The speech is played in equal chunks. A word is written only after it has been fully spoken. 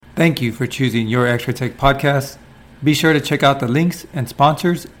Thank you for choosing Your Extra Tech podcast. Be sure to check out the links and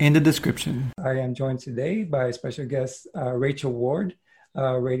sponsors in the description. I am joined today by special guest Rachel Ward,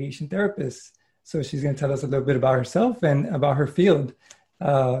 radiation therapist. So she's going to tell us a little bit about herself and about her field.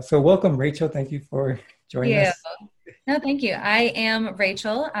 So welcome, Rachel. Thank you for joining us. No, thank you. I am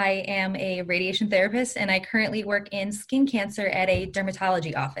Rachel. I am a radiation therapist, and I currently work in skin cancer at a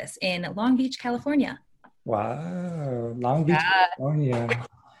dermatology office in Long Beach, California. Wow, Long Beach, California.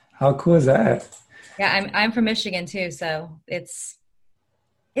 How cool is that? Yeah, I'm from Michigan too, so it's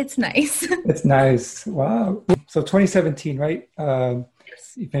nice. It's nice. Wow. So 2017, right?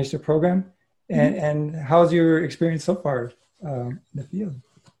 Yes. You finished the program, and how's your experience so far in the field?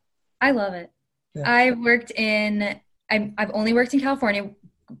 I love it. Yeah. I've only worked in California,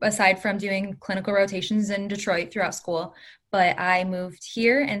 aside from doing clinical rotations in Detroit throughout school. But I moved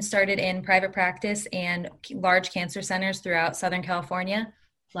here and started in private practice and large cancer centers throughout Southern California.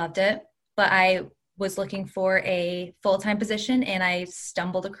 Loved it. But I was looking for a full-time position, and I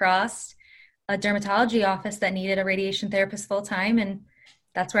stumbled across a dermatology office that needed a radiation therapist full-time, and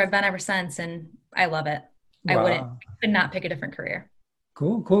that's where I've been ever since, and I love it. Wow. I could not pick a different career.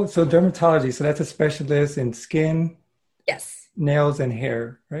 Cool. So dermatology, so that's a specialist in skin, yes, nails, and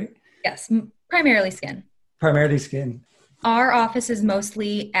hair, right? Yes, primarily skin. Primarily skin. Our office is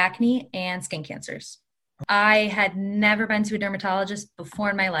mostly acne and skin cancers. I had never been to a dermatologist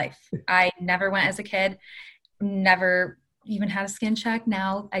before in my life. I never went as a kid, never even had a skin check.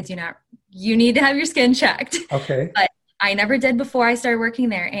 Now I do not. You need to have your skin checked. Okay. But I never did before I started working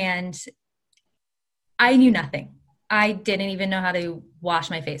there, and I knew nothing. I didn't even know how to wash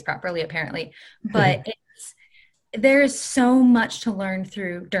my face properly, apparently. But there's so much to learn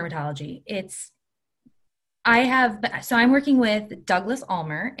through dermatology. I'm working with Douglas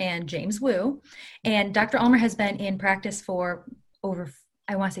Ulmer and James Wu, and Dr. Ulmer has been in practice for over,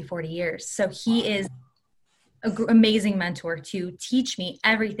 I want to say 40 years. So he is an amazing mentor to teach me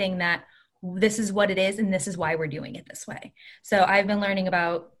everything that this is what it is and this is why we're doing it this way. So I've been learning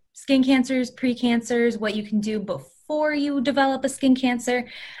about skin cancers, pre-cancers, what you can do before you develop a skin cancer.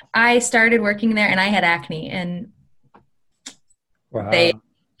 I started working there and I had acne, and wow.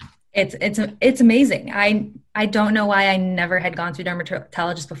 It's amazing. I don't know why I never had gone to a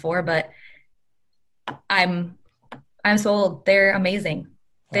dermatologist before, but I'm sold. They're amazing.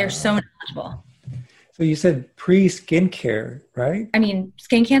 They're so knowledgeable. So you said pre-skincare, right? I mean,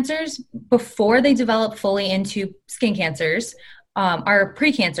 skin cancers, before they develop fully into skin cancers, are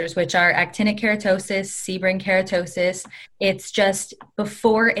pre-cancers, which are actinic keratosis, sebring keratosis. It's just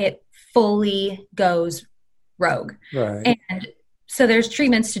before it fully goes rogue. Right. And so there's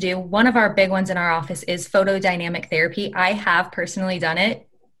treatments to do. One of our big ones in our office is photodynamic therapy. I have personally done it.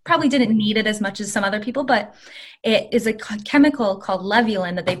 Probably didn't need it as much as some other people, but it is a chemical called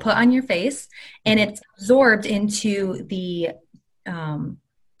Levulan that they put on your face, and it's absorbed into the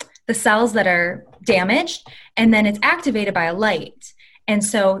cells that are damaged, and then it's activated by a light. And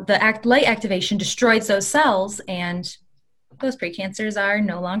so the light activation destroys those cells, and those precancers are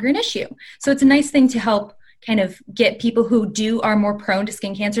no longer an issue. So it's a nice thing to help kind of get people who are more prone to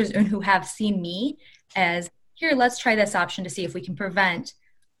skin cancers and who have seen me as, here, let's try this option to see if we can prevent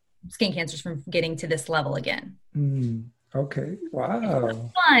skin cancers from getting to this level again. Okay. Wow. It's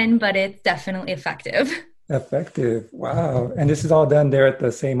fun, but it's definitely effective. Effective. Wow. And this is all done there at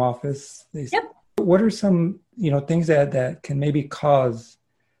the same office? Yep. What are some, things that can maybe cause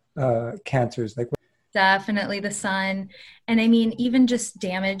cancers? Definitely the sun. And I mean, even just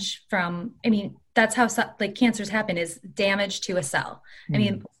damage that's how cancers happen, is damage to a cell. I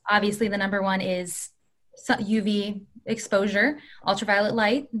mean, obviously the number one is UV exposure, ultraviolet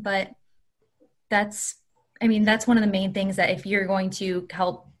light, but that's one of the main things that if you're going to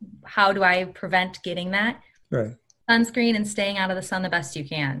help, how do I prevent getting that? Right. Sunscreen and staying out of the sun the best you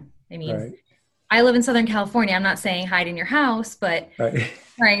can. I mean, right. I live in Southern California. I'm not saying hide in your house, but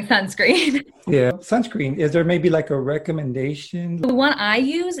wearing sunscreen. Yeah. Sunscreen. Is there maybe like a recommendation? The one I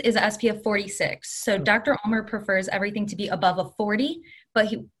use is SPF 46. So Dr. Ulmer prefers everything to be above a 40, but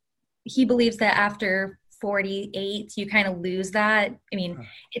he believes that after 48, you kind of lose that. I mean,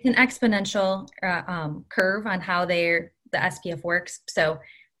 it's an exponential curve on how the SPF works. So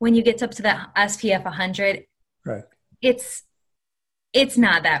when you get up to that SPF 100, right, it's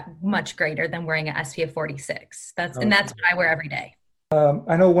not that much greater than wearing an SPF 46. And that's what I wear every day.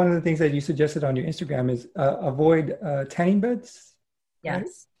 I know one of the things that you suggested on your Instagram is avoid tanning beds.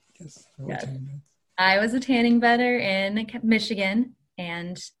 Yes. Right? Yes. Tanning beds. I was a tanning bedder in Michigan,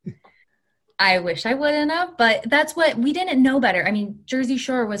 and I wish I wouldn't have, but that's what we didn't know better. I mean, Jersey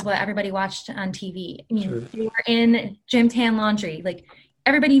Shore was what everybody watched on TV. I mean, You were in gym tan laundry. Like,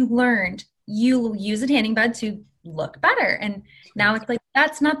 everybody learned you use a tanning bed to look better. And now it's like,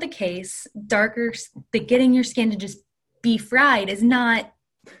 that's not the case. Getting your skin to just be fried is not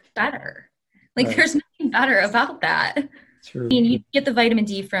better. Like right. There's nothing better about that. True. I mean, you get the vitamin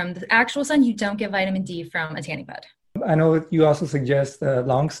D from the actual sun. You don't get vitamin D from a tanning bed. I know you also suggest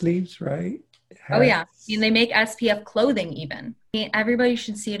long sleeves, right? Oh yeah. I mean, they make SPF clothing even. I mean, everybody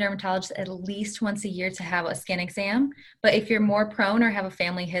should see a dermatologist at least once a year to have a skin exam. But if you're more prone or have a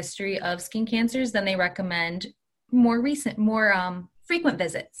family history of skin cancers, then they recommend more frequent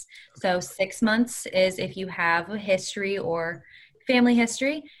visits. So 6 months is if you have a history or family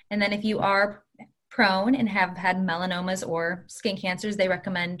history. And then if you are prone and have had melanomas or skin cancers, they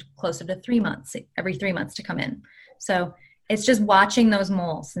recommend closer to 3 months, every 3 months to come in. So it's just watching those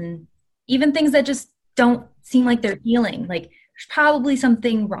moles, and even things that just don't seem like they're healing. Like there's probably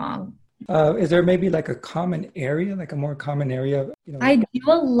something wrong. Is there maybe like a common area, like a more common area? I do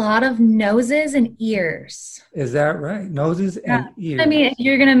a lot of noses and ears. Is that right? Noses and ears. I mean, if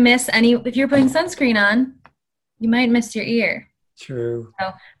you're going to if you're putting sunscreen on, you might miss your ear. True.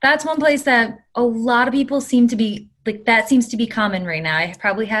 So that's one place that a lot of people seem to be, like that seems to be common right now. I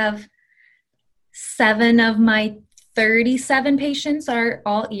probably have 7 of my 37 patients are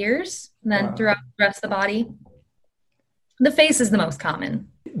all ears. And then throughout the rest of the body, the face is the most common.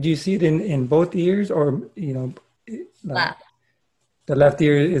 Do you see it in both ears, or, left? The left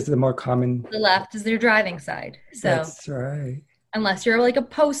ear is the more common. The left is their driving side. So that's right. Unless you're like a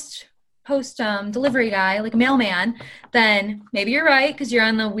post delivery guy, like a mailman, then maybe you're right, because you're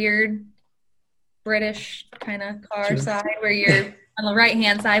on the weird British kind of car side where you're on the right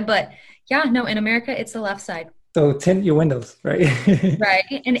hand side. But yeah, no, in America, it's the left side. So tint your windows, right?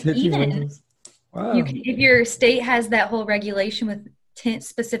 Right. And even if your state has that whole regulation with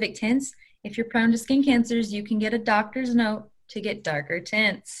specific tints, if you're prone to skin cancers, you can get a doctor's note to get darker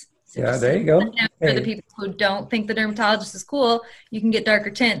tints. So there you go. For the people who don't think the dermatologist is cool, you can get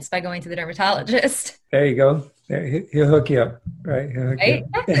darker tints by going to the dermatologist. There you go. He'll hook you up, right? Right?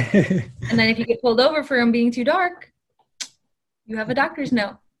 And then if you get pulled over for them being too dark, you have a doctor's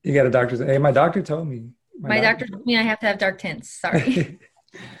note. You got a doctor's note. Hey, my doctor told me. My doctor told me I have to have dark tints. Sorry.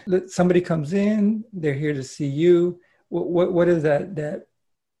 Somebody comes in, they're here to see you. What is that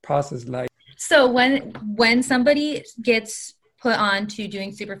process like? So when somebody gets put on to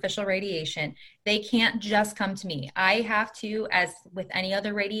doing superficial radiation, they can't just come to me. I have to, as with any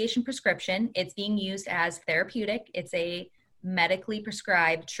other radiation prescription, it's being used as therapeutic. It's a medically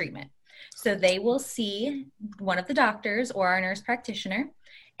prescribed treatment. So they will see one of the doctors or our nurse practitioner.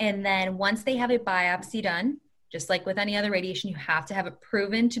 And then once they have a biopsy done, just like with any other radiation, you have to have it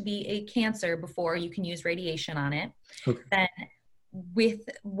proven to be a cancer before you can use radiation on it. Okay. Then with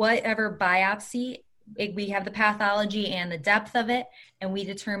whatever biopsy, we have the pathology and the depth of it, and we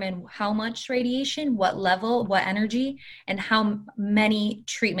determine how much radiation, what level, what energy, and how many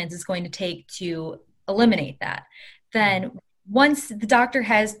treatments it's going to take to eliminate that. Then once the doctor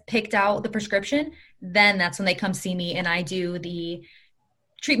has picked out the prescription, then that's when they come see me and I do the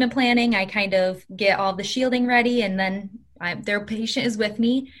treatment planning. I kind of get all the shielding ready, and then their patient is with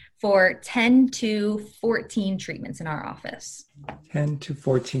me for 10 to 14 treatments in our office. 10 to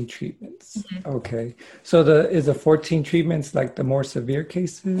 14 treatments. Mm-hmm. Okay. So is the 14 treatments like the more severe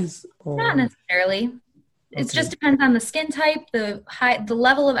cases? Or? Not necessarily. It just depends on the skin type, the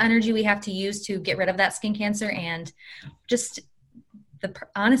level of energy we have to use to get rid of that skin cancer, and just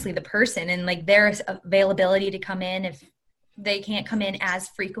honestly the person and like their availability to come in. If they can't come in as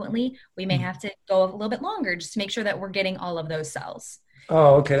frequently, we may have to go a little bit longer just to make sure that we're getting all of those cells.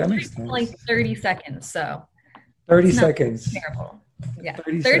 Oh, okay. That makes sense. Like 30 seconds. So 30 seconds. Terrible. Yeah.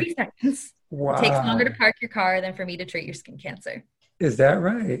 30 seconds. Wow. It takes longer to park your car than for me to treat your skin cancer. Is that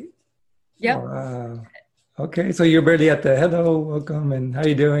right? Yep. Wow. Okay. So you're barely at the hello, welcome, and how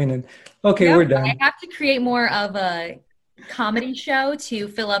you doing? And okay, yep, we're done. I have to create more of a comedy show to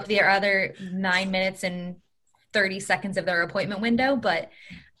fill up their other 9 minutes and 30 seconds of their appointment window, but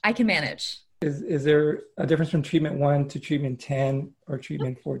I can manage. Is there a difference from treatment 1 to treatment 10 or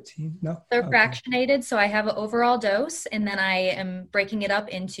treatment 14? No? They're fractionated. So I have an overall dose, and then I am breaking it up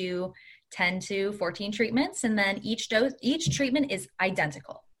into 10 to 14 treatments. And then each treatment is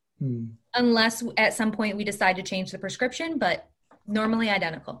identical. Unless at some point we decide to change the prescription, but normally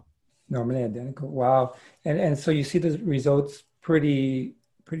identical. Normally identical. Wow. And so you see the results pretty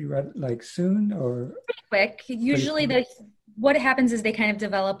like soon or? Pretty quick. Usually what happens is they kind of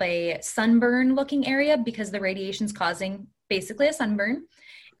develop a sunburn looking area because the radiation's causing basically a sunburn.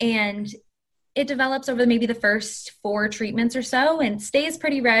 And it develops over maybe the first 4 treatments or so and stays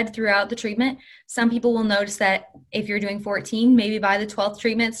pretty red throughout the treatment. Some people will notice that if you're doing 14, maybe by the 12th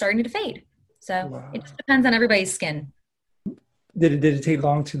treatment, it's starting to fade. So It just depends on everybody's skin. Did it take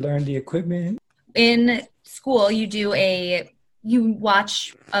long to learn the equipment? In school, you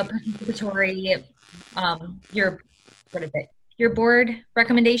watch a participatory, your board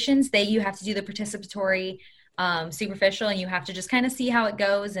recommendations. You have to do the participatory superficial, and you have to just kind of see how it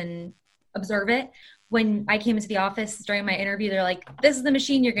goes and observe it. When I came into the office during my interview, they're like, this is the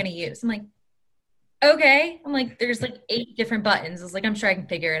machine you're going to use. I'm like, okay. I'm like, there's like 8 different buttons. I was like, I'm sure I can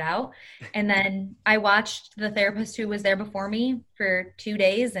figure it out. And then I watched the therapist who was there before me for 2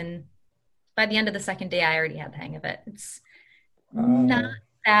 days. And by the end of the second day, I already had the hang of it. It's not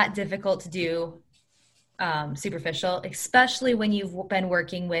that difficult to do superficial, especially when you've been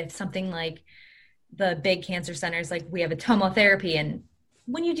working with something like the big cancer centers. Like we have a tomotherapy, and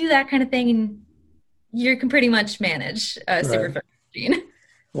when you do that kind of thing, you can pretty much manage a superficial machine.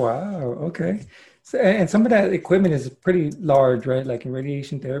 Wow. Okay. So, and some of that equipment is pretty large, right? Like in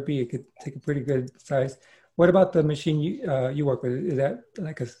radiation therapy, it could take a pretty good size. What about the machine you work with? Is that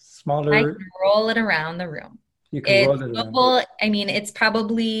like a smaller? I can roll it around the room. You can roll it around.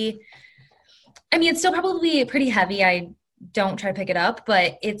 It's still probably pretty heavy. I don't try to pick it up,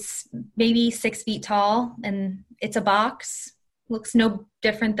 but it's maybe 6 feet tall, and it's a box. Looks no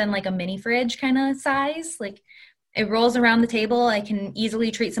different than like a mini fridge kind of size. Like it rolls around the table. I can easily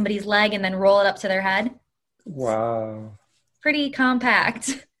treat somebody's leg and then roll it up to their head. Wow. Pretty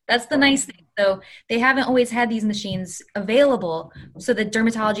compact. That's the nice thing. So they haven't always had these machines available. So the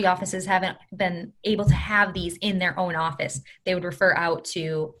dermatology offices haven't been able to have these in their own office. They would refer out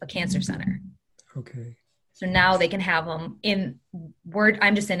to a cancer center. Okay. So now they can have them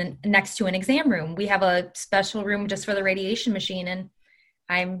I'm just next to an exam room. We have a special room just for the radiation machine, and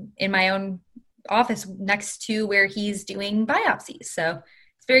I'm in my own office next to where he's doing biopsies. So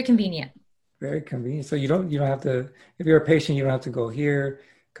it's very convenient. Very convenient. So you don't have to, if you're a patient, you don't have to go here,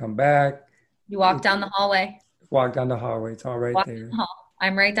 come back. You walk down the hallway. Walk down the hallway. It's all right there. Down the hall.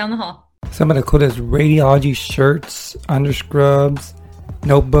 I'm right down the hall. Some of the coolest radiology shirts, underscrubs,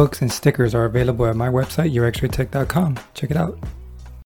 notebooks, and stickers are available at my website, yourxraytech.com. Check it out.